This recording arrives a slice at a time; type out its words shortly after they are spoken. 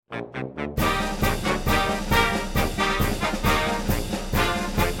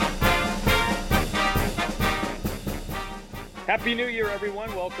Happy New Year,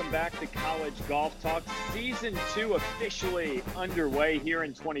 everyone. Welcome back to College Golf Talk. Season 2 officially underway here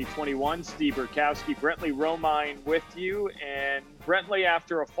in 2021. Steve Burkowski, Brentley Romine with you. And Brentley,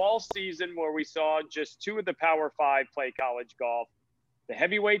 after a fall season where we saw just 2 of the Power 5 play college golf, the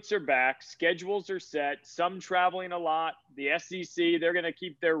heavyweights are back. Schedules are set. Some traveling a lot. The SEC, they're going to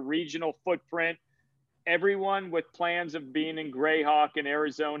keep their regional footprint. Everyone with plans of being in Grayhawk in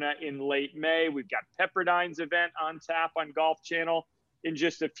Arizona in late May. We've got Pepperdine's event on tap on Golf Channel in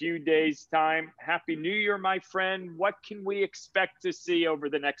just a few days' time. Happy New Year, my friend. What can we expect to see over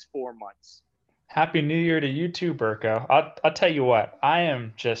the next 4 months? Happy New Year to you too, Burko. I'll tell you what, I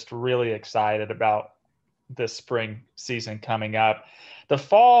am just really excited about this spring season coming up. The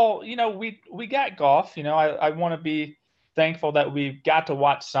fall, we got golf. I want to be thankful that we got to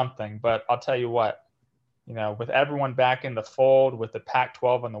watch something, but I'll tell you what, with everyone back in the fold, with the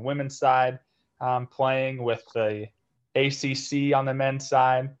Pac-12 on the women's side playing, with the ACC on the men's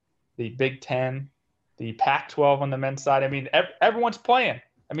side, the Big Ten, the Pac-12 on the men's side. I mean, everyone's playing.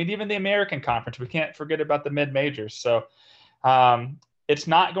 I mean, even the American Conference. We can't forget about the mid-majors. So it's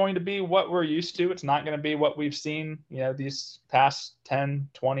not going to be what we're used to. It's not going to be what we've seen, these past 10,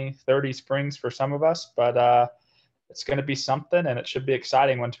 20, 30 springs for some of us. But it's going to be something, and it should be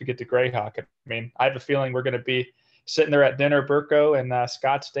exciting once we get to Grayhawk. I mean, I have a feeling we're going to be sitting there at dinner, Burko and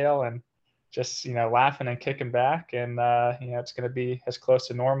Scottsdale, and just, laughing and kicking back. And, it's going to be as close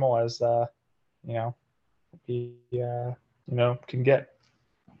to normal as, we can get.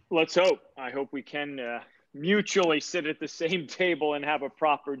 Let's hope. I hope we can mutually sit at the same table and have a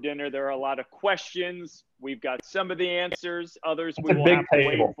proper dinner. There are a lot of questions. We've got some of the answers. Others we will have to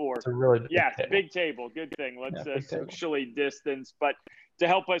wait for. It's a really big table. Big table. Good thing. Let's socially distance. But to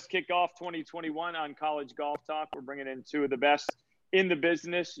help us kick off 2021 on College Golf Talk, we're bringing in 2 of the best in the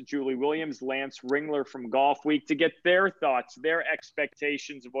business, Julie Williams, Lance Ringler from Golf Week, to get their thoughts, their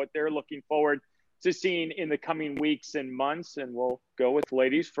expectations of what they're looking forward to seeing in the coming weeks and months. And we'll go with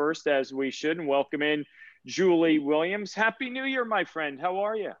ladies first, as we should, and welcome in Julie Williams. Happy New Year, my friend. How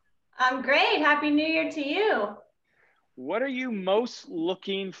are you? I'm great. Happy New Year to you. What are you most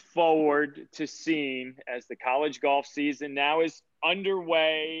looking forward to seeing as the college golf season now is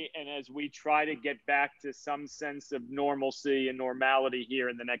underway, and as we try to get back to some sense of normalcy and normality here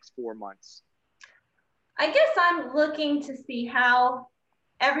in the next 4 months? I guess I'm looking to see how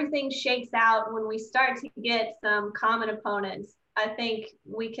everything shakes out when we start to get some common opponents. I think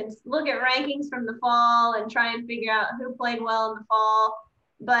we can look at rankings from the fall and try and figure out who played well in the fall.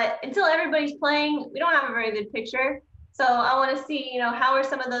 But until everybody's playing, we don't have a very good picture. So I want to see, how are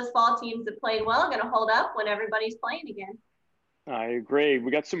some of those fall teams that played well going to hold up when everybody's playing again? I agree.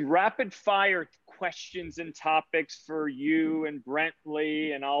 We got some rapid fire questions and topics for you and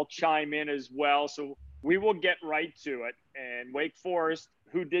Brentley, and I'll chime in as well. So we will get right to it. And Wake Forest,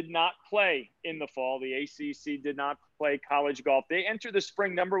 who did not play in the fall, the ACC did not play college golf. They enter the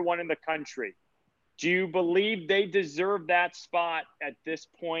spring #1 in the country. Do you believe they deserve that spot at this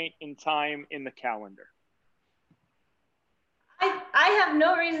point in time in the calendar? I have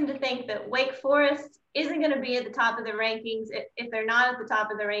no reason to think that Wake Forest isn't going to be at the top of the rankings. If they're not at the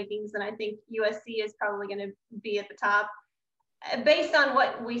top of the rankings, then I think USC is probably going to be at the top. Based on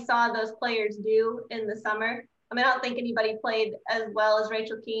what we saw those players do in the summer, I mean, I don't think anybody played as well as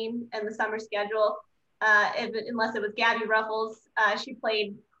Rachel Keene in the summer schedule, unless it was Gabby Ruffles. She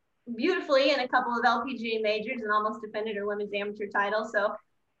played beautifully in a couple of LPGA majors and almost defended her women's amateur title. So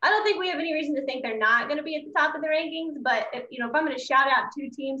I don't think we have any reason to think they're not going to be at the top of the rankings. But if I'm going to shout out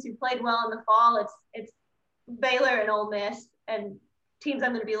 2 teams who played well in the fall, it's Baylor and Ole Miss, and teams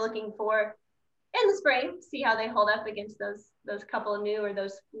I'm going to be looking for in the spring, see how they hold up against those couple of new, or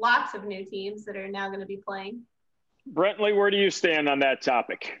those lots of new teams that are now going to be playing. Brentley, where do you stand on that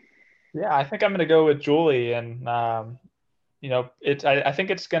topic? Yeah, I think I'm going to go with Julie, and I think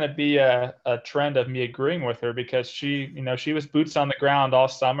it's going to be a trend of me agreeing with her, because she was boots on the ground all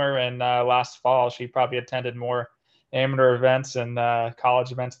summer, and last fall she probably attended more amateur events and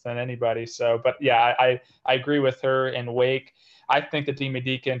college events than anybody. So, but yeah, I agree with her in Wake. I think the Demon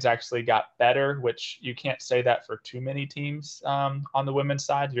Deacons actually got better, which you can't say that for too many teams on the women's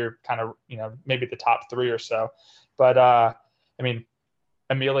side. You're kind of, maybe the top 3 or so. But,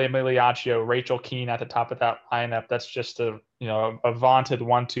 Amelia Miliaccio, Rachel Keene at the top of that lineup, that's just a vaunted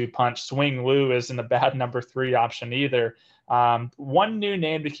 1-2 punch. Swing Liu isn't a bad number 3 option either. One new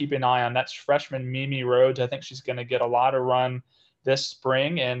name to keep an eye on, that's freshman Mimi Rhodes. I think she's going to get a lot of run this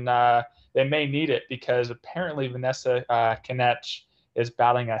spring, and they may need it, because apparently Vanessa Knetch is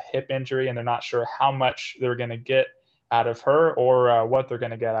battling a hip injury, and they're not sure how much they're going to get out of her or what they're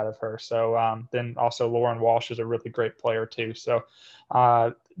going to get out of her. So then also Lauren Walsh is a really great player too. So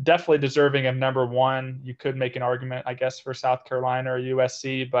definitely deserving of number one. You could make an argument, I guess, for South Carolina or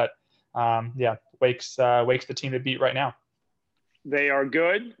USC, but yeah, Wake's the team to beat right now. They are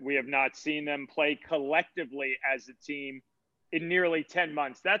good. We have not seen them play collectively as a team in nearly 10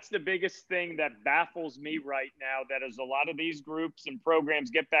 months. That's the biggest thing that baffles me right now, that as a lot of these groups and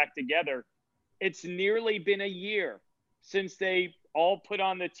programs get back together, it's nearly been a year since they all put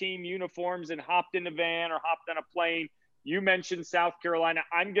on the team uniforms and hopped in the van or hopped on a plane. You mentioned South Carolina.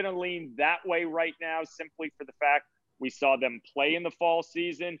 I'm going to lean that way right now simply for the fact we saw them play in the fall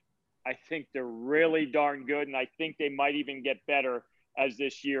season. I think they're really darn good, and I think they might even get better as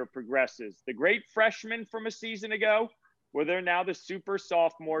this year progresses. The great freshmen from a season ago, well, they're now the super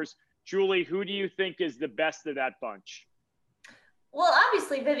sophomores. Julie, who do you think is the best of that bunch? Well,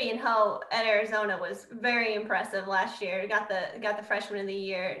 obviously Vivian Ho at Arizona was very impressive last year. Got the freshman of the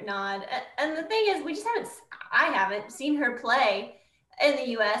year nod. And the thing is, I haven't seen her play in the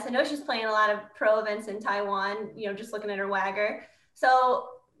US. I know she's playing a lot of pro events in Taiwan, just looking at her WAGR. So,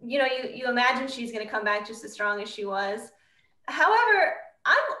 you imagine she's going to come back just as strong as she was. However,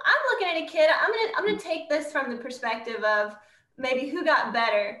 I'm looking at a kid. I'm going to take this from the perspective of maybe who got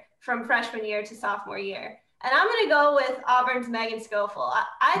better from freshman year to sophomore year. And I'm going to go with Auburn's Megan Schofield.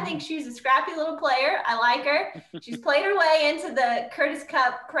 I think she's a scrappy little player. I like her. She's played her way into the Curtis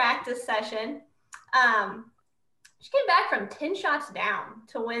Cup practice session. She came back from 10 shots down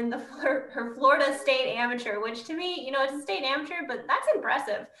to win her Florida State Amateur, which to me, it's a state amateur, but that's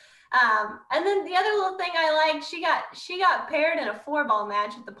impressive. And then the other little thing I like, she got paired in a 4-ball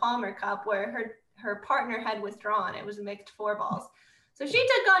match at the Palmer Cup where her partner had withdrawn. It was mixed 4 balls. So she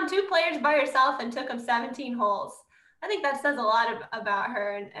took on 2 players by herself and took them 17 holes. I think that says a lot about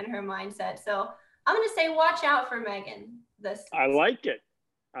her and her mindset. So I'm going to say watch out for Megan. I like it.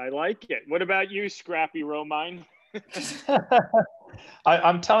 What about you, Scrappy Romine?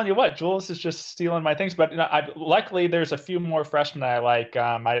 I'm telling you what, Jules is just stealing my things. But luckily, there's a few more freshmen I like.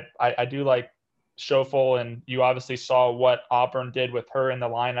 I do like Schofield, and you obviously saw what Auburn did with her in the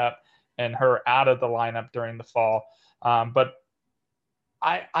lineup and her out of the lineup during the fall. But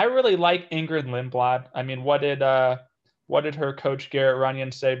I really like Ingrid Lindblad. I mean, what did her coach Garrett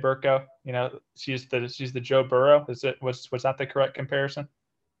Runyon say, Burko? She's the Joe Burrow. Was that the correct comparison?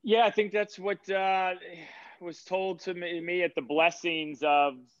 Yeah, I think that's what was told to me at the blessings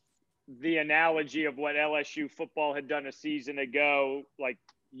of the analogy of what LSU football had done a season ago. Like,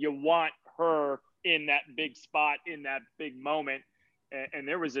 you want her in that big spot, in that big moment. And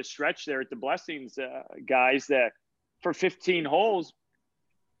there was a stretch there at the blessings, guys, that for 15 holes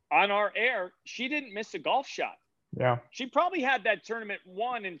on our air, she didn't miss a golf shot. Yeah. She probably had that tournament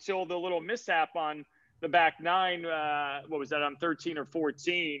won until the little mishap on the back 9. What was that, on 13 or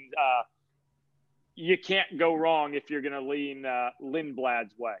 14? You can't go wrong if you're going to lean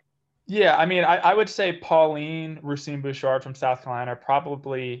Lindblad's way. Yeah, I mean, I would say Pauline Roussine-Bouchard from South Carolina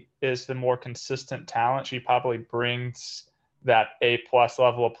probably is the more consistent talent. She probably brings that A-plus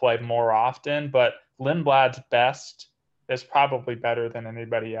level of play more often, but Lindblad's best is probably better than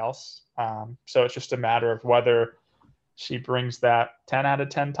anybody else. So it's just a matter of whether she brings that 10 out of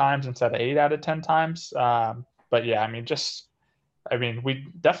 10 times instead of 8 out of 10 times. But yeah, I mean, we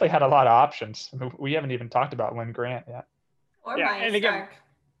definitely had a lot of options. We haven't even talked about Lynn Grant yet. Or Maya Stark.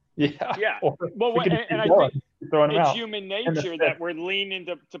 Yeah. Well, and I think it's human nature that we're leaning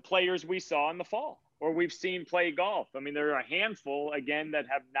to players we saw in the fall or we've seen play golf. I mean, there are a handful, again, that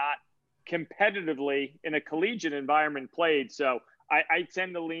have not competitively in a collegiate environment played. So I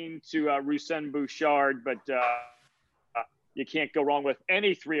tend to lean to Roussine-Bouchard, but you can't go wrong with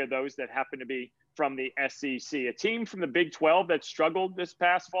any 3 of those that happen to be from the SEC. A team from the Big 12 that struggled this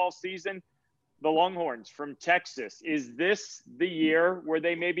past fall season, the Longhorns from Texas. Is this the year where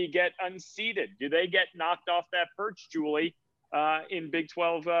they maybe get unseated? Do they get knocked off that perch, Julie, in Big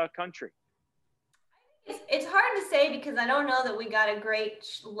 12 country? It's hard to say because I don't know that we got a great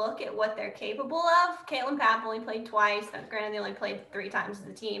look at what they're capable of. Caitlin Papp only played twice. Granted, they only played 3 times as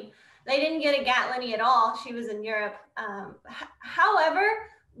a team. They didn't get a Gatlini at all. She was in Europe. However,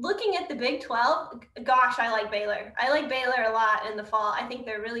 looking at the Big 12, gosh, I like Baylor. I like Baylor a lot in the fall. I think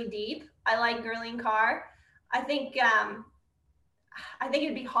they're really deep. I like Gurleen Carr. I think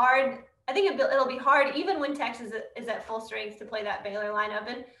it'd be hard. I think it'll be hard even when Texas is at full strength to play that Baylor lineup.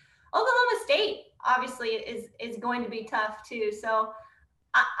 And Oklahoma State obviously is going to be tough too. So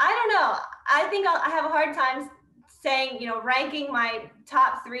I don't know. I think I have a hard time saying, ranking my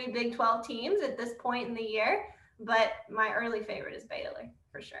top 3 Big 12 teams at this point in the year. but my early favorite is Baylor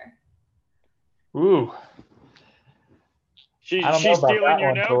for sure. Ooh. She's stealing that your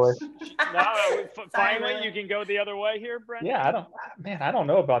one, notes. No, finally Sorry, you can go the other way here, Brent. Yeah, I don't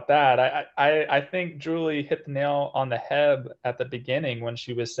know about that. I think Julie hit the nail on the head at the beginning when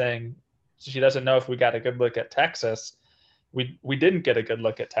she was saying she doesn't know if we got a good look at Texas. We didn't get a good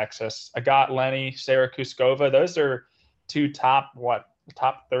look at Texas. I got Lenny, Sarah Kuskova. Those are two top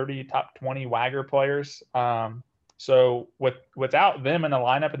 30, top 20 Wagger players. So without them in the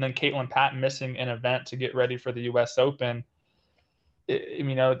lineup, and then Caitlin Patton missing an event to get ready for the U.S. Open,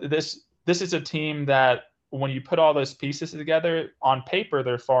 this is a team that when you put all those pieces together, on paper,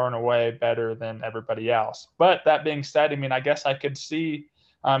 they're far and away better than everybody else. But that being said, I guess I could see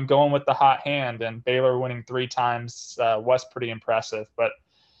going with the hot hand, and Baylor winning 3 times was pretty impressive. But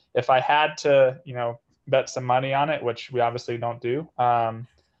if I had to, bet some money on it, which we obviously don't do,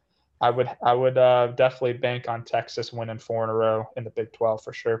 I would definitely bank on Texas winning 4 in a row in the Big 12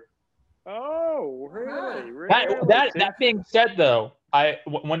 for sure. Oh, really? That being said, though,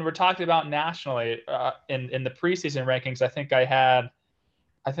 when we're talking about nationally in the preseason rankings, I think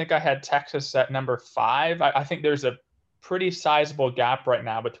I had Texas at number 5. I think there's a pretty sizable gap right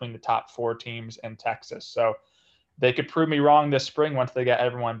now between the top 4 teams and Texas. So they could prove me wrong this spring once they get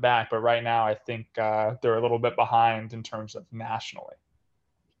everyone back. But right now, I think they're a little bit behind in terms of nationally.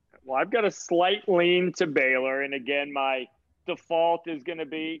 Well, I've got a slight lean to Baylor. And again, my default is going to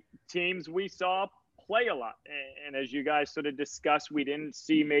be teams we saw play a lot. And as you guys sort of discussed, we didn't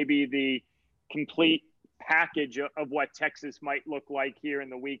see maybe the complete package of what Texas might look like here in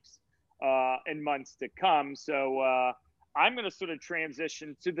the weeks and months to come. So I'm going to sort of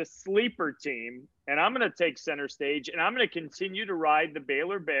transition to the sleeper team, and I'm going to take center stage, and I'm going to continue to ride the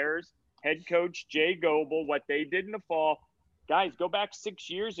Baylor Bears head coach Jay Goebel, what they did in the fall. Guys, go back 6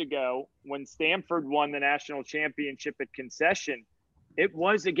 years ago when Stanford won the national championship at Concession. It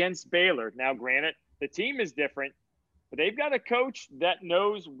was against Baylor. Now, granted, the team is different, but they've got a coach that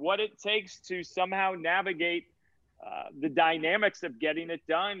knows what it takes to somehow navigate the dynamics of getting it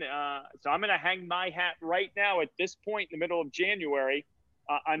done. So I'm going to hang my hat right now at this point in the middle of January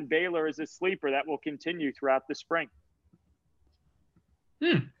on Baylor as a sleeper that will continue throughout the spring.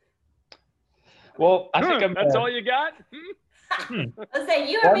 Well, I think that's all you got? Let's say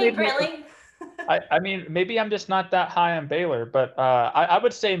you or me, Briley. I mean, maybe I'm just not that high on Baylor, but I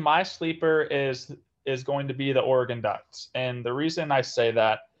would say my sleeper is going to be the Oregon Ducks. And the reason I say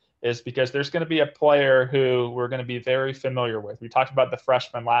that is because there's going to be a player who we're going to be very familiar with. We talked about the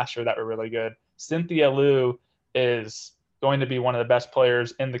freshmen last year that were really good. Cynthia Liu is going to be one of the best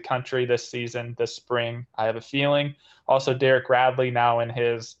players in the country this season, this spring, I have a feeling. Also, Derek Radley now in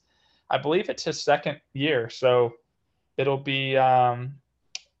his, I believe it's his 2nd year. So it'll be,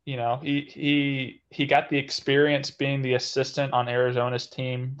 he got the experience being the assistant on Arizona's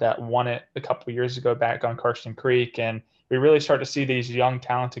team that won it a couple of years ago back on Karsten Creek. And we really start to see these young,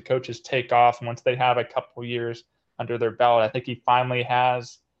 talented coaches take off. And once they have a couple of years under their belt, I think he finally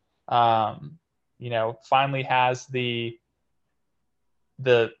has, the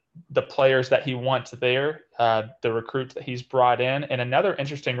players that he wants there, the recruits that he's brought in. And another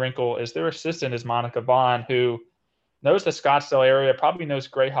interesting wrinkle is their assistant is Monica Vaughn, who knows the Scottsdale area, probably knows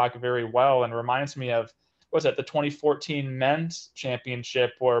Grayhawk very well, and reminds me of, the 2014 men's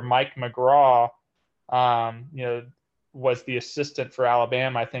championship where Mike McGraw, was the assistant for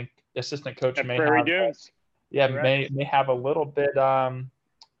Alabama. I think assistant coach at Prairie Dunes. May have a little bit,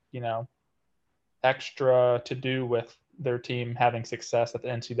 extra to do with their team having success at the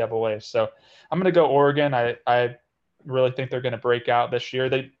NCAA. So I'm going to go Oregon. I really think they're going to break out this year.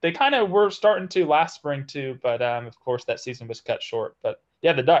 They kind of were starting to last spring too, but of course that season was cut short. But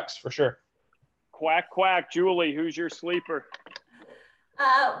yeah, the Ducks for sure. Quack, quack. Julie, who's your sleeper?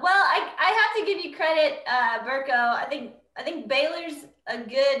 Well, I have to give you credit, Burko. I think Baylor's a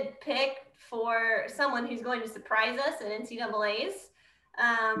good pick for someone who's going to surprise us in NCAAs.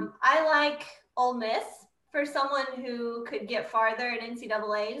 I like Ole Miss for someone who could get farther in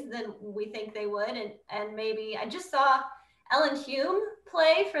NCAAs than we think they would. And maybe I just saw Ellen Hume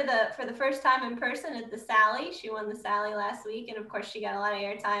play for the first time in person at the Sally. She won the Sally last week. And of course she got a lot of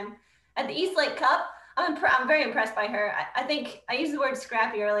airtime at the Eastlake Cup. I'm very impressed by her. I think I used the word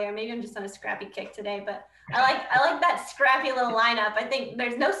scrappy earlier. Maybe I'm just on a scrappy kick today, but I like that scrappy little lineup. I think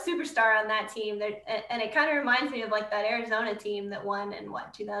there's no superstar on that team there, and it kind of reminds me of like that Arizona team that won in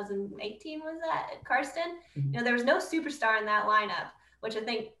 2018 was that at Karsten? Mm-hmm. There was no superstar in that lineup, which I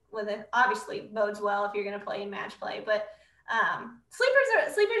think obviously bodes well if you're going to play in match play. But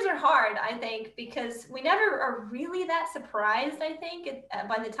Sleepers are hard, I think, because we never are really that surprised. I think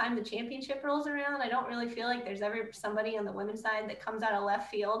by the time the championship rolls around, I don't really feel like there's ever somebody on the women's side that comes out of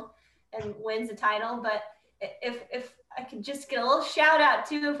left field and wins a title. But if I could just get a little shout out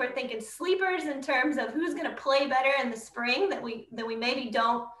too, if we're thinking sleepers in terms of who's going to play better in the spring that we maybe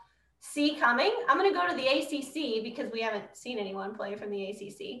don't see coming, I'm going to go to the ACC because we haven't seen anyone play from the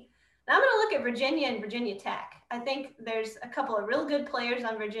ACC. And I'm going to look at Virginia and Virginia Tech. I think there's a couple of real good players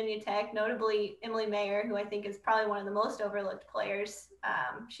on Virginia Tech, notably Emily Mayer, who I think is probably one of the most overlooked players.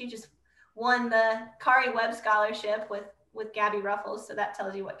 She just won the Kari Webb Scholarship with Gabby Ruffles, so that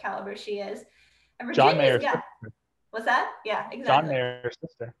tells you what caliber she is. And John Mayer's sister. What's that? Yeah, exactly. John Mayer's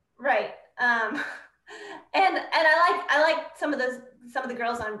sister. Right. And I like some of the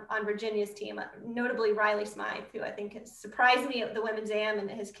girls on Virginia's team, notably Riley Smythe, who I think has surprised me at the women's AM and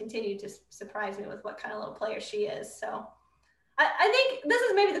has continued to surprise me with what kind of little player she is. So I think this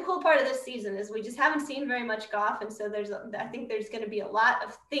is maybe the cool part of this season is we just haven't seen very much golf, and so I think there's going to be a lot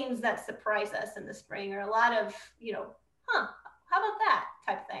of things that surprise us in the spring, or a lot of how about that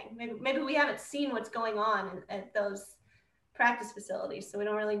type of thing. Maybe we haven't seen what's going on at those practice facilities, so we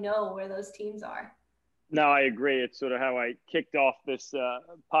don't really know where those teams are. No, I agree. It's sort of how I kicked off this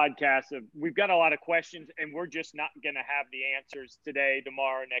podcast. We've got a lot of questions, and we're just not going to have the answers today,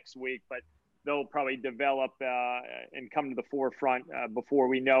 tomorrow, next week, but they'll probably develop and come to the forefront before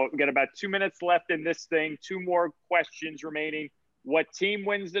we know it. We've got about 2 minutes left in this thing, 2 more questions remaining. What team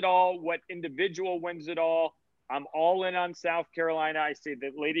wins it all? What individual wins it all? I'm all in on South Carolina. I say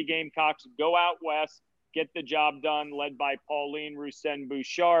that Lady Gamecocks go out west, get the job done, led by Pauline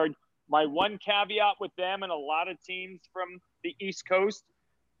Roussen-Bouchard. My one caveat with them and a lot of teams from the East Coast,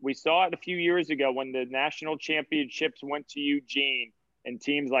 we saw it a few years ago when the national championships went to Eugene, and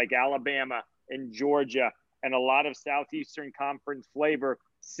teams like Alabama and Georgia and a lot of Southeastern Conference flavor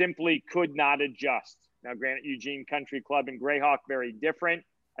simply could not adjust. Now, granted, Eugene Country Club and Greyhawk, very different.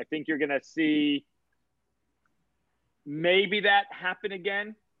 I think you're going to see maybe that happen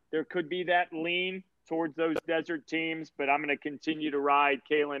again. There could be that lean towards those desert teams, but I'm going to continue to ride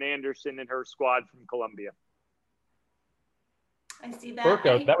Kaylin Anderson and her squad from Columbia. I see that.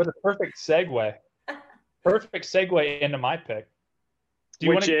 Burko, that was a perfect segue. Perfect segue into my pick. Do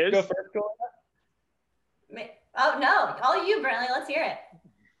you want to go first, Julia? Oh, no. All you, Brentley. Let's hear it.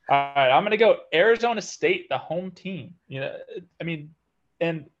 All right. I'm going to go Arizona State, the home team. I mean,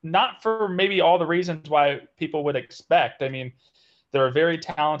 and not for maybe all the reasons why people would expect. I mean, they're a very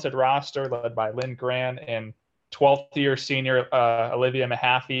talented roster led by Lynn Grant and 12th year senior Olivia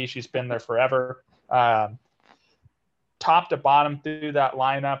Mahaffey. She's been there forever. Top to bottom through that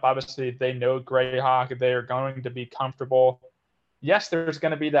lineup, obviously they know Greyhawk. They are going to be comfortable. Yes, there's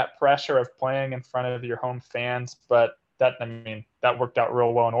going to be that pressure of playing in front of your home fans, but that worked out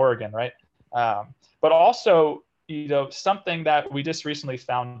real well in Oregon, right? But also, something that we just recently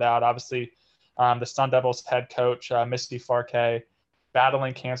found out, obviously, the Sun Devils head coach, Misty Farquet,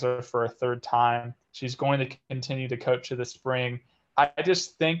 battling cancer for a 3rd time. She's going to continue to coach to the spring. I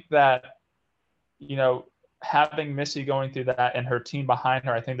just think that, having Missy going through that and her team behind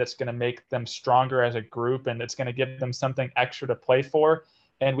her, I think that's going to make them stronger as a group, and it's going to give them something extra to play for.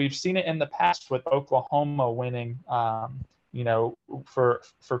 And we've seen it in the past with Oklahoma winning, for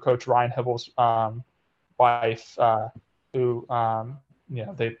Coach Ryan Hibble's wife, who,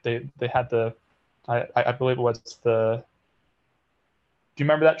 they had I believe it was the. Do you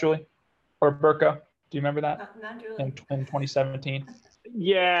remember that, Julie? Or Burko? Do you remember that? Not Julie. In 2017?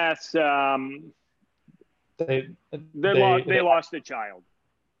 Yes. They lost a child.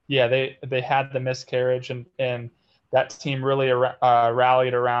 Yeah, they had the miscarriage, and that team really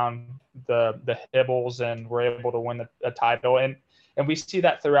rallied around the Hibbles and were able to win a title. And we see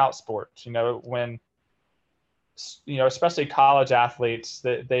that throughout sports, when, especially college athletes,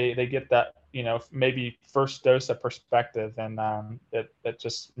 they get that, maybe first dose of perspective, and it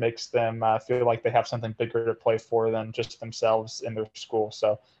just makes them feel like they have something bigger to play for than just themselves in their school.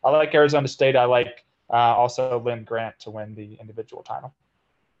 So I like Arizona State. I like also Lynn Grant to win the individual title.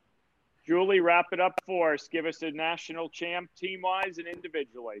 Julie, wrap it up for us. Give us a national champ team-wise and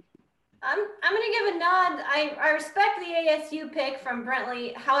individually. I'm going to give a nod. I respect the ASU pick from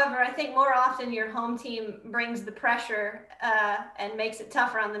Brentley. However, I think more often your home team brings the pressure and makes it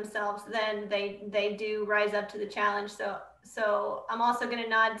tougher on themselves than they do rise up to the challenge. So I'm also going to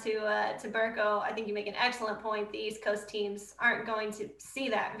nod to Burko. I think you make an excellent point. The East Coast teams aren't going to see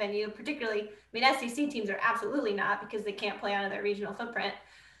that venue, particularly. SEC teams are absolutely not, because they can't play out of their regional footprint.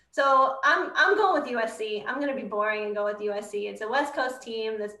 So I'm going with USC. I'm going to be boring and go with USC. It's a West Coast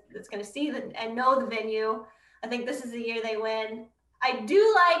team that's going to see and know the venue. I think this is the year they win. I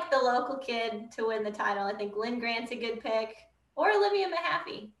do like the local kid to win the title. I think Lynn Grant's a good pick, or Olivia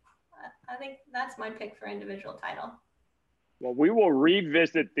Mahaffey. I think that's my pick for individual title. Well, we will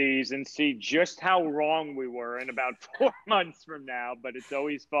revisit these and see just how wrong we were in about 4 months from now. But it's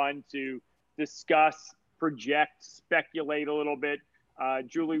always fun to discuss, project, speculate a little bit.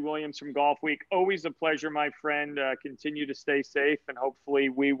 Julie Williams from Golf Week, always a pleasure, my friend. Continue to stay safe, and hopefully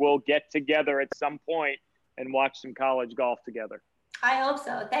we will get together at some point and watch some college golf together. I hope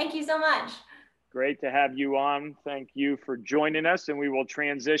so. Thank you so much. Great to have you on. Thank you for joining us. And we will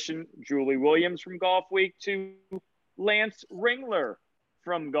transition Julie Williams from Golf Week to Lance Ringler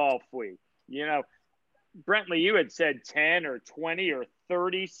from Golf Week. You know, Brentley, you had said 10 or 20 or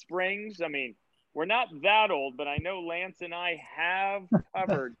 30 springs. I mean, we're not that old, but I know Lance and I have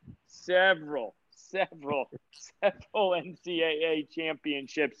covered several NCAA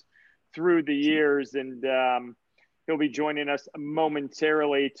championships through the years. And he'll be joining us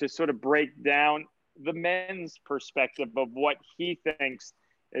momentarily to sort of break down the men's perspective of what he thinks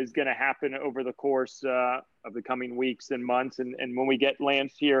is going to happen over the course of the coming weeks and months. And when we get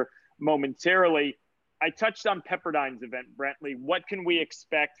Lance here momentarily, I touched on Pepperdine's event, Brentley. What can we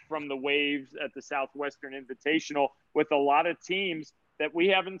expect from the Waves at the Southwestern Invitational with a lot of teams that we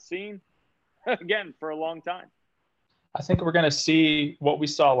haven't seen, again, for a long time? I think we're going to see what we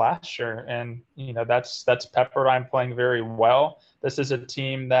saw last year, and you know that's Pepperdine playing very well. This is a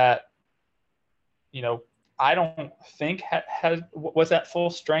team that, you know, I don't think was at full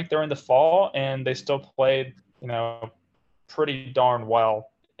strength during the fall, and they still played, you know, pretty darn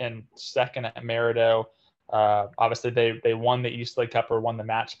well in second at Maridoe. Obviously, they won the East Lake Cup, or won the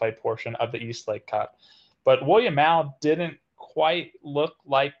match play portion of the East Lake Cup, but William Al didn't quite look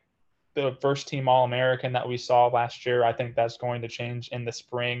like the first team All-American that we saw last year. I think that's going to change in the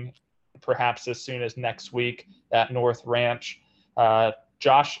spring, perhaps as soon as next week at North Ranch.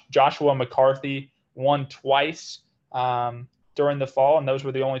 Joshua McCarthy won twice during the fall, and those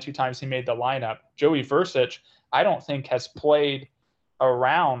were the only 2 times he made the lineup. Joey Versich, I don't think has played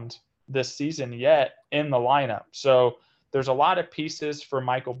around this season yet in the lineup. So there's a lot of pieces for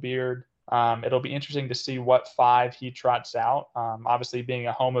Michael Beard. It'll be interesting to see what 5 he trots out. Obviously, being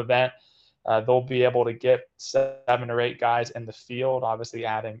a home event, they'll be able to get 7 or 8 guys in the field, obviously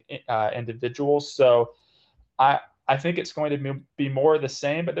adding individuals. So I think it's going to be more of the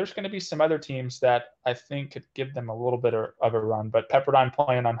same, but there's going to be some other teams that I think could give them a little bit of a run. But Pepperdine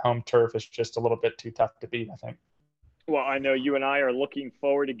playing on home turf is just a little bit too tough to beat, I think. Well, I know you and I are looking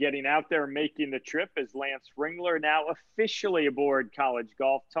forward to getting out there and making the trip as Lance Ringler now officially aboard College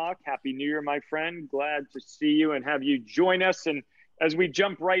Golf Talk. Happy New Year, my friend. Glad to see you and have you join us. And as we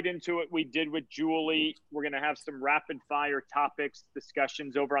jump right into it, we did with Julie, we're going to have some rapid fire topics,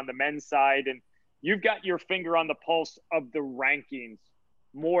 discussions over on the men's side. And you've got your finger on the pulse of the rankings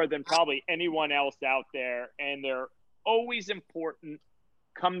more than probably anyone else out there. And they're always important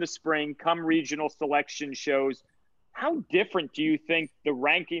come the spring, come regional selection shows. How different do you think the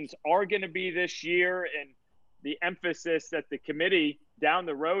rankings are going to be this year, and the emphasis that the committee down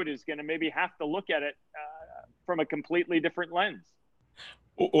the road is going to maybe have to look at it from a completely different lens?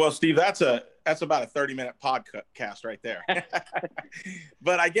 Well, Steve, that's about a 30-minute podcast right there.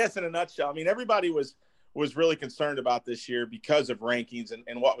 But I guess in a nutshell, I mean, everybody was really concerned about this year because of rankings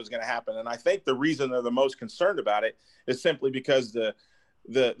and what was going to happen. And I think the reason they're the most concerned about it is simply because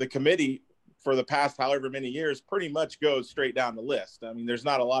the committee for the past however many years pretty much goes straight down the list. I mean, there's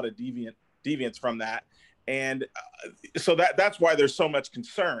not a lot of deviance from that. And so that's why there's so much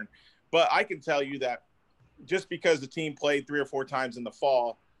concern. But I can tell you that just because the team played 3 or 4 times in the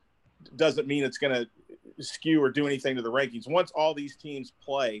fall doesn't mean it's going to skew or do anything to the rankings. Once all these teams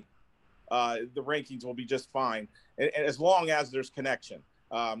play, the rankings will be just fine. And as long as there's connection.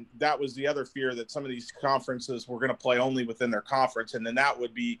 That was the other fear, that some of these conferences were going to play only within their conference. And then that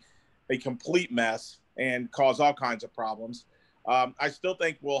would be a complete mess and cause all kinds of problems. I still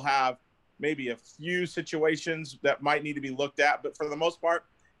think we'll have maybe a few situations that might need to be looked at, but for the most part,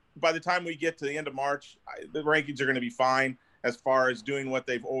 by the time we get to the end of March, the rankings are going to be fine as far as doing what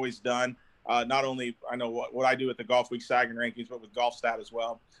they've always done. Not only I know what I do with the Golf Week Sagan rankings, but with GolfStat as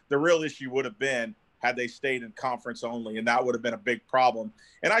well. The real issue would have been had they stayed in conference only, and that would have been a big problem.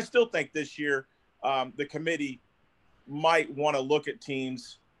 And I still think this year the committee might want to look at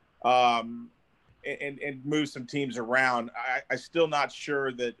teams and move some teams around. I'm still not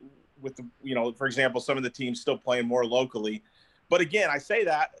sure that with the, you know, for example, some of the teams still playing more locally. But again, I say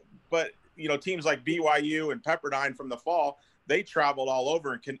that, but you know, teams like BYU and Pepperdine from the fall, they traveled all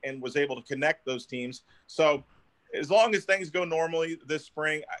over and was able to connect those teams. So as long as things go normally this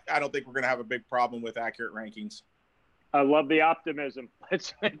spring, I don't think we're going to have a big problem with accurate rankings. I love the optimism.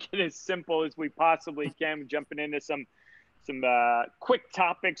 Let's make it as simple as we possibly can. Jumping into some quick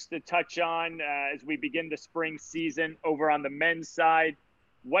topics to touch on as we begin the spring season over on the men's side.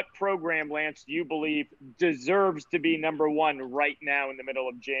 What program, Lance, do you believe deserves to be number one right now in the middle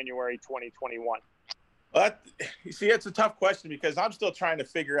of January 2021? You see, it's a tough question because I'm still trying to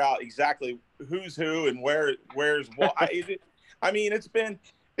figure out exactly who's who and where's what. I mean, it's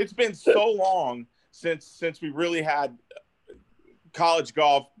been so long since we really had college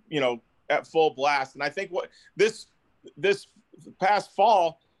golf, at full blast. And I think what this past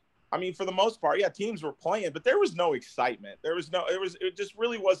fall, I mean, for the most part, yeah, teams were playing, but there was no excitement. It just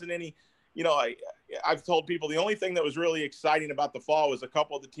really wasn't any, I've told people the only thing that was really exciting about the fall was a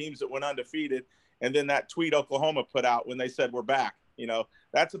couple of the teams that went undefeated. And then that tweet Oklahoma put out when they said, we're back,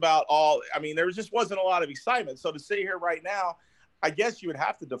 that's about all. I mean, there just wasn't a lot of excitement. So to sit here right now, I guess you would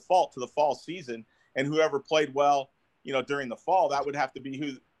have to default to the fall season, and whoever played well, during the fall, that would have to be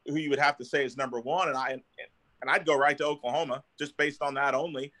who you would have to say is number one. And I'd go right to Oklahoma just based on that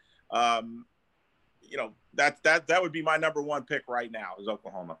only. That would be my number one pick right now is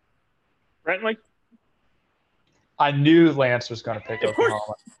Oklahoma. Brentley? I knew Lance was going to pick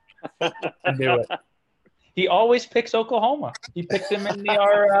Oklahoma. I knew it. He always picks Oklahoma. He picked him in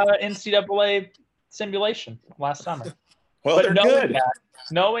our NCAA simulation last summer. Well, but they're good.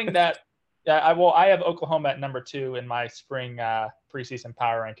 Knowing that, I have Oklahoma at number 2 in my spring preseason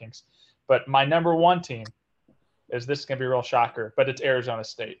power rankings. But my number 1 team this is going to be a real shocker, but it's Arizona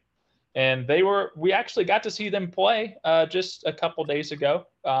State. And we actually got to see them play just a couple days ago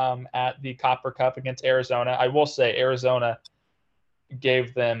at the Copper Cup against Arizona. I will say Arizona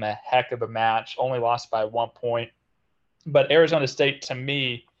gave them a heck of a match, only lost by 1 point. But Arizona State, to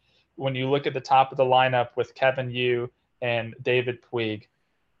me, when you look at the top of the lineup with Kevin Yu and David Puig,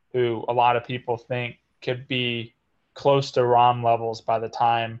 who a lot of people think could be close to ROM levels by the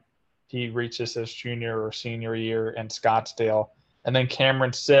time he reaches his junior or senior year in Scottsdale. And then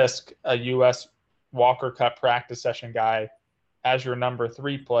Cameron Sisk, a U.S. Walker Cup practice session guy, as your number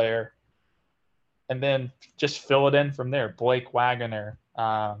 3 player. And then just fill it in from there. Blake Wagner,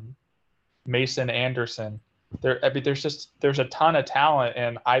 Mason Anderson. There's a ton of talent,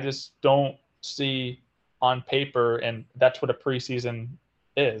 and I just don't see on paper, and that's what a preseason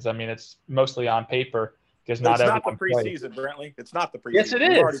is. I mean, it's mostly on paper because it's not the preseason, Brentley. It's not the preseason. Yes, it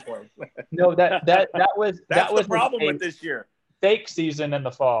is. No, that was the problem with this year. Fake season in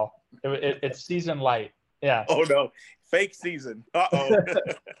the fall. It's season light. Yeah. Oh no, fake season. Uh-oh.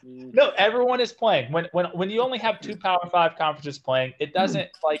 No, everyone is playing. When you only have 2 Power 5 conferences playing, it doesn't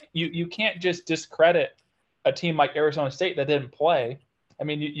you can't just discredit a team like Arizona State that didn't play. I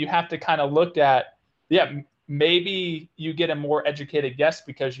mean, you have to kind of look at maybe you get a more educated guess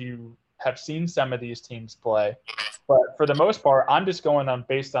because you have seen some of these teams play. But for the most part, I'm just going on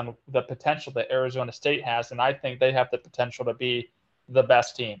based on the potential that Arizona State has, and I think they have the potential to be the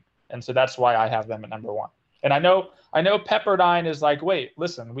best team. And so that's why I have them at number 1. And I know Pepperdine is like, wait,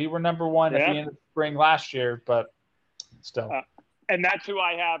 listen, we were number 1 at the end of spring last year, but still. And that's who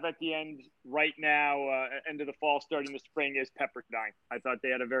I have at the end right now, end of the fall, starting the spring, is Pepperdine. I thought they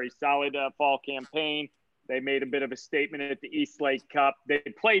had a very solid fall campaign. They made a bit of a statement at the East Lake Cup. They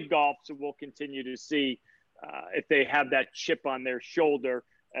played golf, so we'll continue to see if they have that chip on their shoulder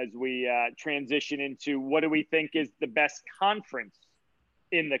as we transition into what do we think is the best conference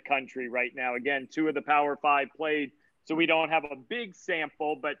in the country right now. Again, 2 of the Power 5 played, so we don't have a big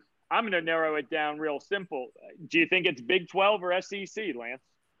sample, but I'm going to narrow it down real simple. Do you think it's Big 12 or SEC, Lance?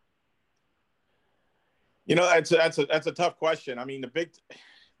 That's a tough question. I mean, the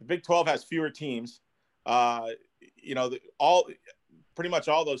Big 12 has fewer teams. Pretty much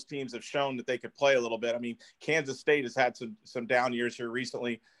all those teams have shown that they could play a little bit. I mean, Kansas State has had some down years here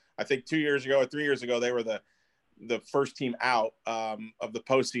recently. I think 2 years ago or 3 years ago, they were the first team out of the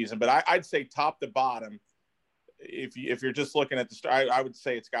postseason. But I'd say top to bottom, if you're just looking at the start, I would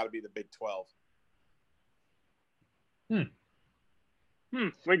say it's got to be the Big 12.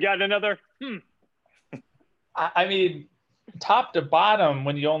 We got another. I mean, top to bottom,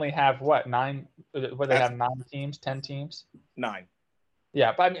 when you only have 9? What they have 9 teams, 10 teams? 9.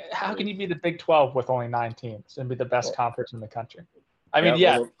 Yeah, but I mean, how can you be the Big 12 with only 9 teams and be the best conference in the country? I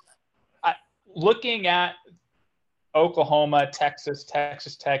mean, looking at Oklahoma, Texas,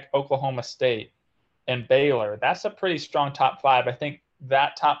 Texas Tech, Oklahoma State, and Baylor, that's a pretty strong top 5. I think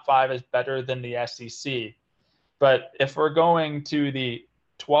that top 5 is better than the SEC. But if we're going to the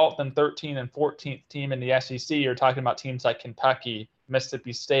 12th and 13th and 14th team in the SEC, you're talking about teams like Kentucky,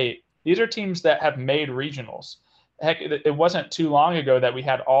 Mississippi State. These are teams that have made regionals. heck, it wasn't too long ago that we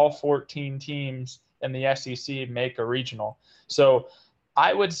had all 14 teams in the SEC make a regional. So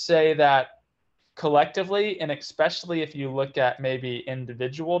I would say that collectively, and especially if you look at maybe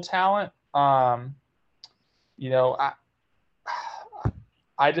individual talent, you know,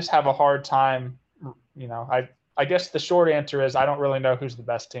 I just have a hard time, you know, I guess the short answer is I don't really know who's the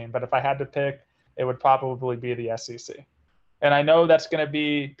best team, but if I had to pick, it would probably be the SEC. And I know that's going to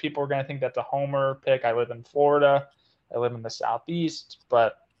be, people are going to think that's a homer pick. I live in Florida. I live in the Southeast,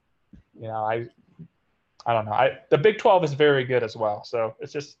 but, you know, I don't know. The Big 12 is very good as well. So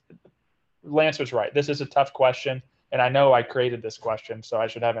it's just, Lance was right. This is a tough question. And I know I created this question, so I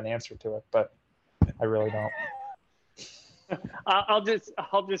should have an answer to it, but I really don't. I'll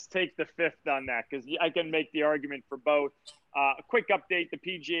just take the fifth on that because I can make the argument for both. A quick update: the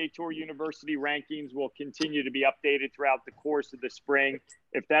PGA Tour University rankings will continue to be updated throughout the course of the spring.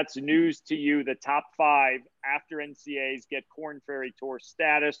 If that's news to you, the top 5 after NCAAs get Korn Ferry Tour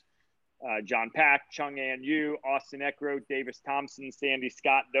status. John Pack, Chung An Yu, Austin Eckroat, Davis Thompson, Sandy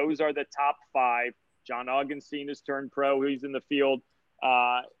Scott. Those are the top 5. John Augustine has turned pro. He's in the field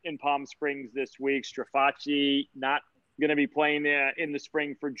in Palm Springs this week. Strafacci not going to be playing in the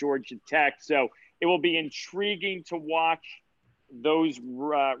spring for Georgia Tech. So it will be intriguing to watch those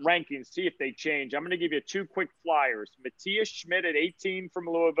rankings, see if they change. I'm going to give you 2 quick flyers. Matthias Schmidt at 18 from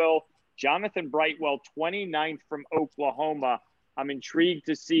Louisville. Jonathan Brightwell, 29th from Oklahoma. I'm intrigued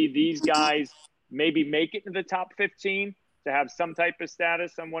to see these guys maybe make it to the top 15 to have some type of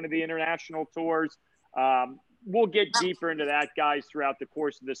status on one of the international tours. We'll get deeper into that, guys, throughout the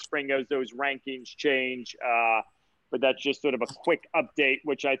course of the spring as those rankings change. But that's just sort of a quick update,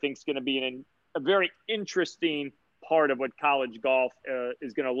 which I think is going to be a very interesting part of what college golf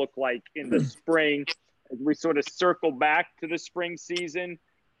is going to look like in the spring as we sort of circle back to the spring season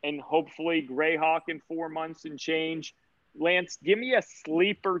and hopefully Grayhawk in 4 months and change. Lance, give me a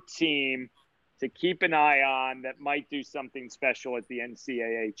sleeper team to keep an eye on that might do something special at the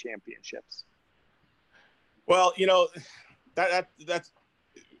NCAA championships. Well, you know, that's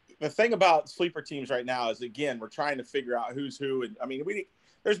the thing about sleeper teams right now is, again, we're trying to figure out who's who. And I mean,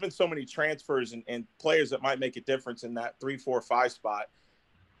 there's been so many transfers and players that might make a difference in that 3, 4, 5 spot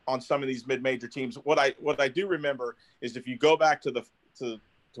on some of these mid-major teams. What I do remember is if you go back to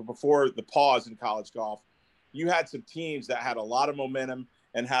before the pause in college golf, you had some teams that had a lot of momentum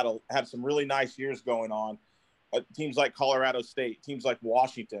and had some really nice years going on. Teams like Colorado State, teams like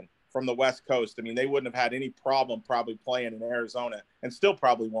Washington from the West Coast. I mean, they wouldn't have had any problem probably playing in Arizona, and still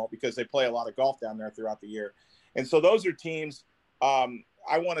probably won't because they play a lot of golf down there throughout the year. And so those are teams I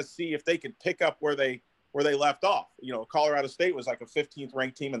want to see if they could pick up where they left off. You know, Colorado State was like a 15th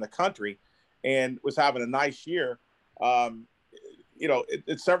ranked team in the country and was having a nice year. You know,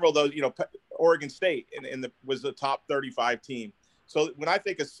 it's several of those, you know, Oregon State was the top 35 team. So when I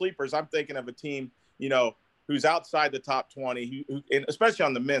think of sleepers, I'm thinking of a team, you know, who's outside the top 20, and especially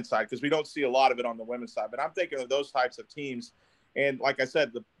on the men's side, because we don't see a lot of it on the women's side. But I'm thinking of those types of teams. And like I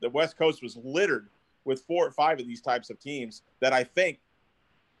said, the West Coast was littered with 4 or 5 of these types of teams that I think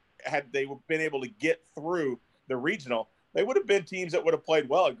had they been able to get through the regional, they would have been teams that would have played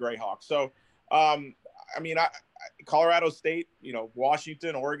well at Grayhawk. So, I mean, Colorado State, you know,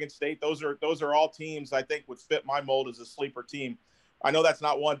 Washington, Oregon State, those are all teams I think would fit my mold as a sleeper team. I know that's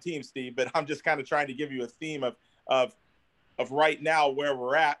not one team, Steve, but I'm just kind of trying to give you a theme of right now where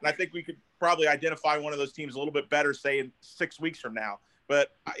we're at. And I think we could probably identify one of those teams a little bit better, say, in 6 weeks from now.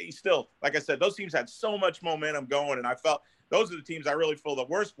 But still, like I said, those teams had so much momentum going, and I felt those are the teams I really feel the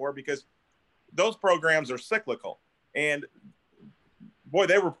worst for because those programs are cyclical. And, boy,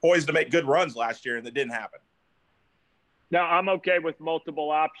 they were poised to make good runs last year, and that didn't happen. No, I'm okay with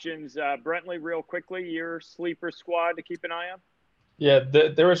multiple options. Brentley, real quickly, your sleeper squad to keep an eye on? Yeah,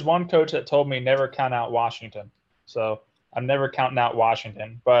 there was one coach that told me never count out Washington. So I'm never counting out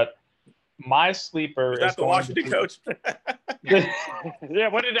Washington. But my sleeper is that the Washington coach? Yeah,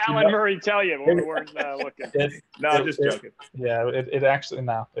 what did Alan Murray tell you when we weren't looking? I'm just joking. Yeah, it actually,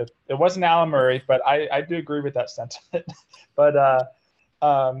 no. It wasn't Alan Murray, but I do agree with that sentiment. But,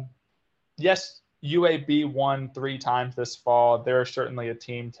 yes, UAB won 3 times this fall. They're certainly a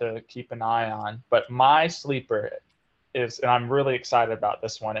team to keep an eye on. But my sleeper is, and I'm really excited about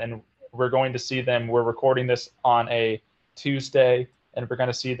this one, and we're going to see them. We're recording this on a Tuesday, and we're going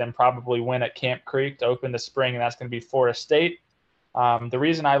to see them probably win at Camp Creek to open the spring, and that's going to be Florida State. The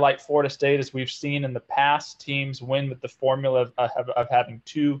reason I like Florida State is we've seen in the past teams win with the formula of having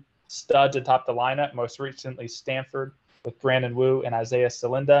 2 studs atop the lineup, most recently Stanford with Brandon Wu and Isaiah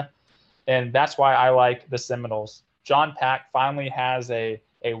Salinda, and that's why I like the Seminoles. John Pack finally has a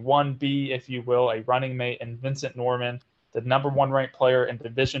a 1B, if you will, a running mate in Vincent Norman, the number 1 ranked player in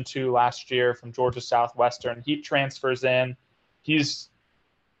Division II last year from Georgia Southwestern. He transfers in. He's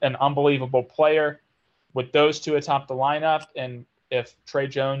an unbelievable player. With those two atop the lineup, and if Trey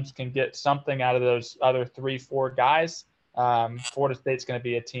Jones can get something out of those other 3-4 guys, Florida State's going to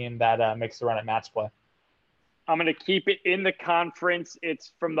be a team that makes the run at match play. I'm going to keep it in the conference.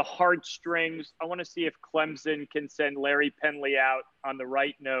 It's from the heartstrings. I want to see if Clemson can send Larry Penley out on the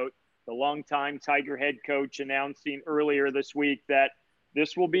right note. The longtime Tiger head coach announcing earlier this week that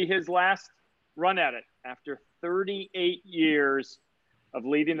this will be his last run at it after 38 years of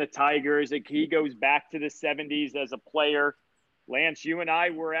leading the Tigers. He goes back to the 70s as a player. Lance, you and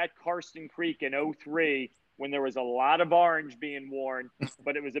I were at Carson Creek in 2003 when there was a lot of orange being worn,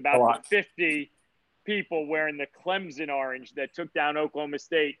 but it was about 50 people wearing the Clemson orange that took down Oklahoma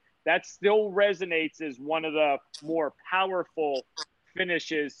State. That still resonates as one of the more powerful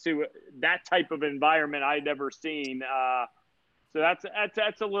finishes to that type of environment I'd ever seen. So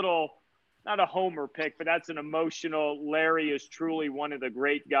that's a little, not a homer pick, but that's an emotional. Larry is truly one of the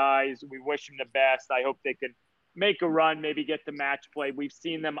great guys. We wish him the best. I hope they can make a run, maybe get the match play. We've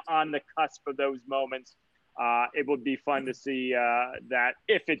seen them on the cusp of those moments. It would be fun to see that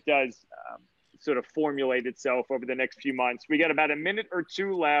if it does sort of formulate itself over the next few months. We got about a minute or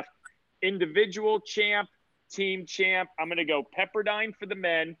two left. Individual champ, team champ. I'm going to go Pepperdine for the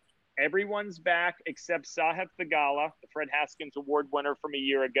men. Everyone's back except Sahith Theegala, the Fred Haskins Award winner from a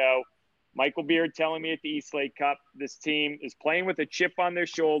year ago. Michael Beard telling me at the Eastlake Cup, this team is playing with a chip on their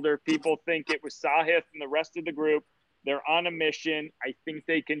shoulder. People think it was Sahith and the rest of the group. They're on a mission. I think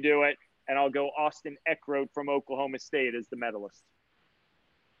they can do it. And I'll go Austin Eckroat from Oklahoma State as the medalist.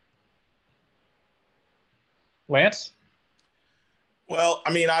 Lance? Well,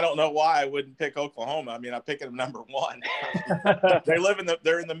 I mean, I don't know why I wouldn't pick Oklahoma. I mean, I'm picking them number 1.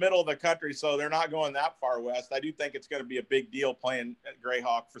 They're in the middle of the country, so they're not going that far west. I do think it's going to be a big deal playing at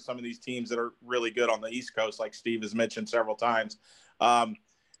Greyhawk for some of these teams that are really good on the East Coast, like Steve has mentioned several times.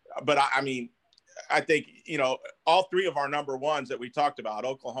 But I mean, I think, you know, all 3 of our number 1s that we talked about,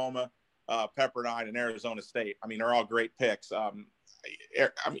 Oklahoma, Pepperdine, and Arizona State, I mean, are all great picks. I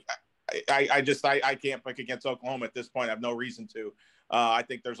can't pick against Oklahoma at this point. I have no reason to. I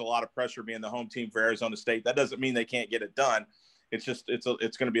think there's a lot of pressure being the home team for Arizona State. That doesn't mean they can't get it done. It's just it's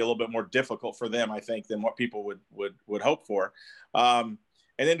going to be a little bit more difficult for them, I think, than what people would hope for. And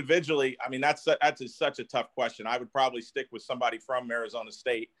individually, I mean, that's such a tough question. I would probably stick with somebody from Arizona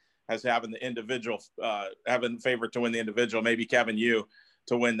State as having the individual, having favorite to win the individual. Maybe Kevin Yu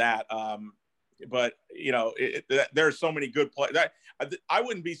to win that. But, you know, there's so many good players. I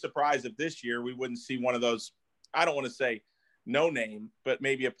wouldn't be surprised if this year we wouldn't see one of those, I don't want to say no name, but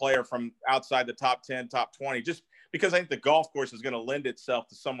maybe a player from outside the top 10, top 20, just because I think the golf course is going to lend itself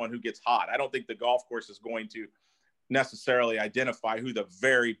to someone who gets hot. I don't think the golf course is going to necessarily identify who the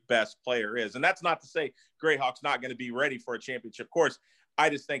very best player is. And that's not to say Greyhawk's not going to be ready for a championship course. I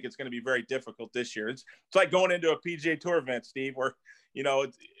just think it's going to be very difficult this year. It's like going into a PGA Tour event, Steve, where, you know,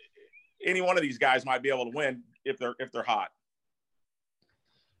 any one of these guys might be able to win if they're hot.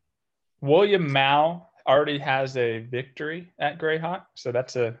 William Mao already has a victory at Greyhawk, so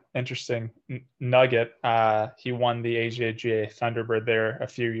that's an interesting nugget. He won the AJGA Thunderbird there a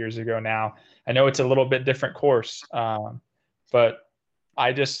few years ago now. I know it's a little bit different course, but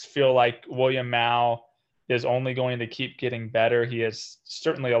I just feel like William Mao is only going to keep getting better. He has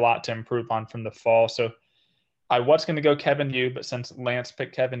certainly a lot to improve on from the fall. So I was going to go Kevin Yu, but since Lance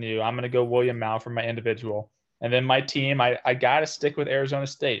picked Kevin Yu, I'm going to go William Mao for my individual. And then my team, I got to stick with Arizona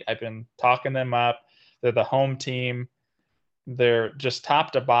State. I've been talking them up. They're the home team. They're just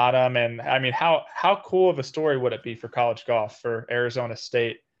top to bottom. And I mean, how cool of a story would it be for college golf for Arizona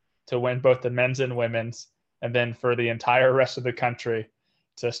State to win both the men's and women's, and then for the entire rest of the country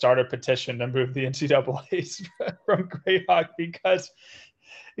to start a petition to move the NCAAs from Greyhawk because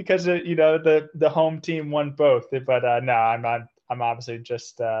you know the home team won both. But no, I'm obviously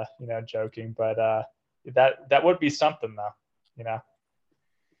just joking. But that would be something, though, you know.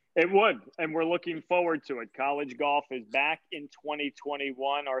 It would, and we're looking forward to it. College golf is back in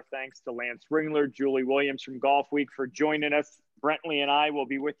 2021. Our thanks to Lance Ringler, Julie Williams from Golf Week for joining us. Brentley and I will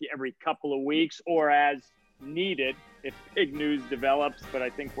be with you every couple of weeks or as needed if big news develops, but I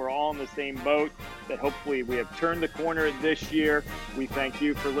think we're all in the same boat that hopefully we have turned the corner this year. We thank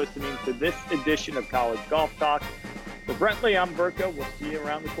you for listening to this edition of College Golf Talk. For Brentley, I'm Burko. We'll see you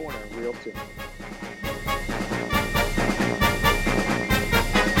around the corner real soon.